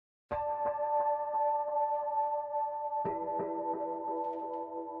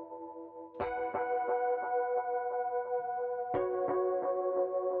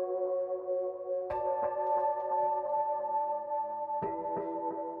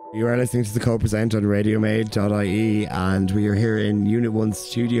You are listening to the co-present on radiomade.ie, and we are here in Unit 1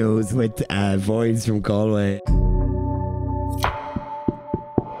 studios with Voids from Galway.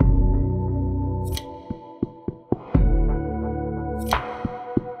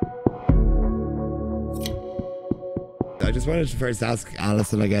 I just wanted to first ask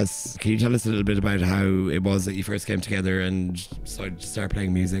Alison, I guess, can you tell us a little bit about how it was that you first came together and decided to start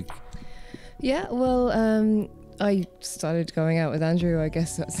playing music? Yeah, well, I started going out with Andrew. I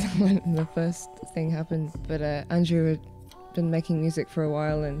guess that's when the first thing happened. But Andrew had been making music for a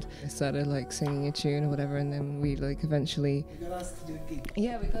while, and I started like singing a tune or whatever, and then we like eventually... You got asked to do a gig.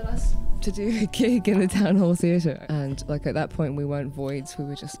 Yeah, we got asked to do a gig in the Town Hall Theatre, and like at that point we weren't Voids, we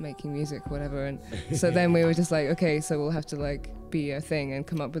were just making music, whatever, and so then we were just like, okay, so we'll have to like be a thing and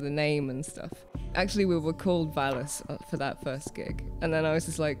come up with a name and stuff. Actually, we were called Valis for that first gig, and then I was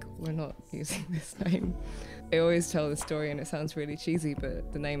just like, we're not using this name. I always tell the story and it sounds really cheesy,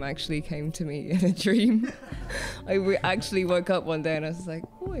 but the name actually came to me in a dream. I actually woke up one day and I was like,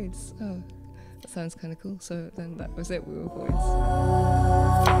 Voids, oh, that sounds kind of cool. So then that was it, we were Voids.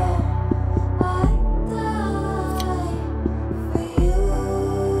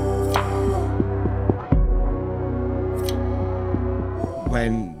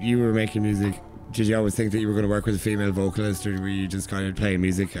 When you were making music, did you always think that you were going to work with a female vocalist, or were you just kind of playing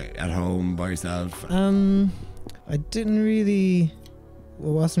music at home by yourself? I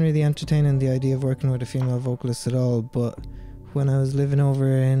wasn't really entertaining the idea of working with a female vocalist at all, but when I was living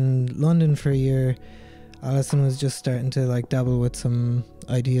over in London for a year, Alison was just starting to like dabble with some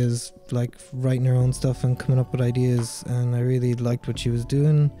ideas, like writing her own stuff and coming up with ideas, and I really liked what she was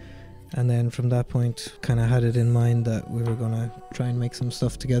doing. And then from that point, kind of had it in mind that we were going to try and make some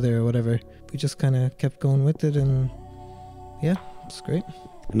stuff together or whatever. We just kind of kept going with it, and yeah, it's great.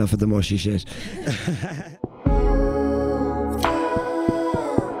 Enough of the mushy shit.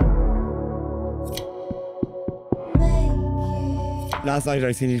 Last night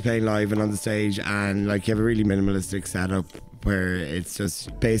I seen you playing live and on the stage, and like you have a really minimalistic setup where it's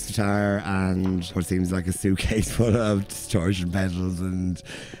just bass guitar and what seems like a suitcase full of distortion pedals, and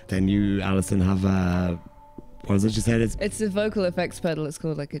then you, Alison, have a... What is it you said? It's a vocal effects pedal. It's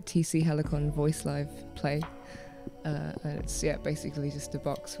called like a TC Helicon Voice Live Play. And it's basically just a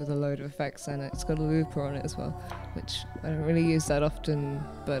box with a load of effects, and it's got a looper on it as well, which I don't really use that often,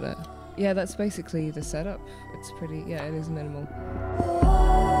 but yeah, that's basically the setup. It's pretty, yeah, it is minimal.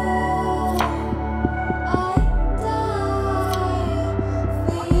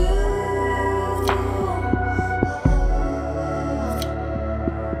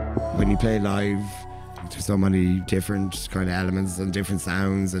 When you play live, there's so many different kind of elements and different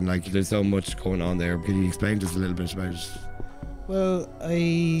sounds, and like there's so much going on there. Can you explain just a little bit about it? Well,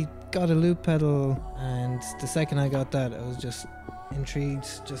 I got a loop pedal, and the second I got that, I was just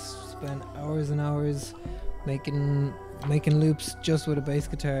intrigued. Just spent hours and hours making loops just with a bass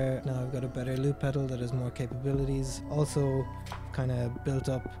guitar. Now I've got a better loop pedal that has more capabilities. Also kind of built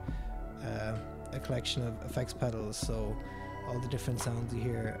up a collection of effects pedals, so all the different sounds you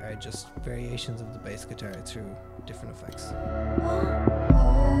hear are just variations of the bass guitar through different effects.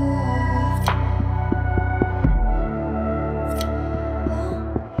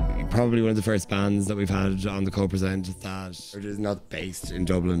 Probably one of the first bands that we've had on the co-present that is not based in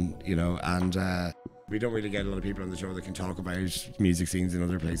Dublin, you know, and we don't really get a lot of people on the show that can talk about music scenes in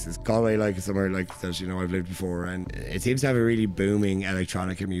other places. Galway, like somewhere like that, you know, I've lived before, and it seems to have a really booming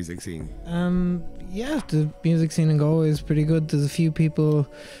electronic music scene. Yeah, the music scene in Galway is pretty good. There's a few people,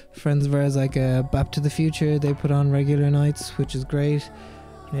 friends of ours, like Back to the Future, they put on regular nights, which is great.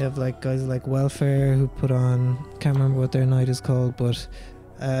 We have like guys like Welfare who put on, can't remember what their night is called, but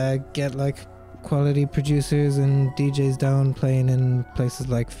get like quality producers and DJs down playing in places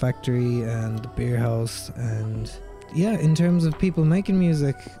like Factory and the Beer House. And yeah, in terms of people making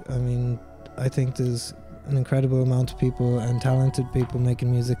music, I mean, I think there's an incredible amount of people and talented people making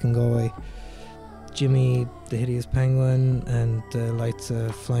music in Galway. Jimmy, the Hideous Penguin, and the likes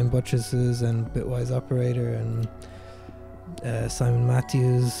of Flying Buttresses and Bitwise Operator, and Simon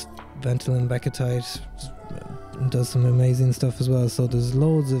Matthews, Ventolin Becketite does some amazing stuff as well. So there's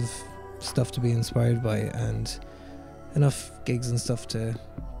loads of stuff to be inspired by, and enough gigs and stuff to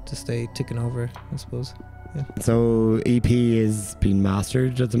stay ticking over, I suppose. Yeah. So EP is being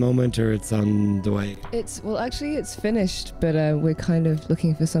mastered at the moment, or it's on the way? Actually it's finished, but we're kind of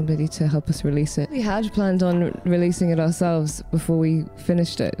looking for somebody to help us release it. We had planned on releasing it ourselves before we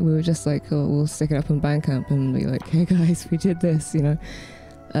finished it. We were just like, oh, we'll stick it up on Bandcamp and be like, hey guys, we did this, you know.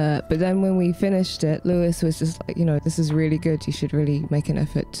 But then when we finished it, Lewis was just like, you know, this is really good. You should really make an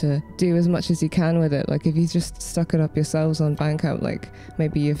effort to do as much as you can with it. Like if you just stuck it up yourselves on Bandcamp, like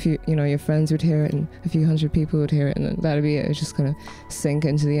maybe a few, you know, your friends would hear it and a few hundred people would hear it, and then that'd be it. It would just kind of sink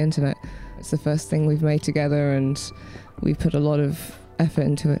into the internet. It's the first thing we've made together, and we put a lot of effort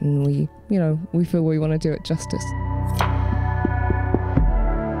into it, and we, you know, we feel we want to do it justice.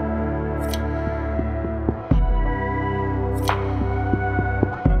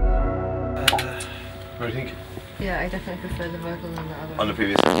 What do you think? Yeah, I definitely prefer the vocal than the other. On the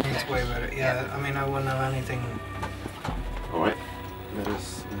previous? It's way better. Yeah, I mean, I wouldn't have anything. Alright. Let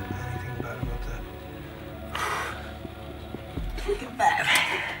us. Anything bad about that.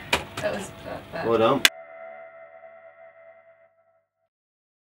 That was bad. Well done.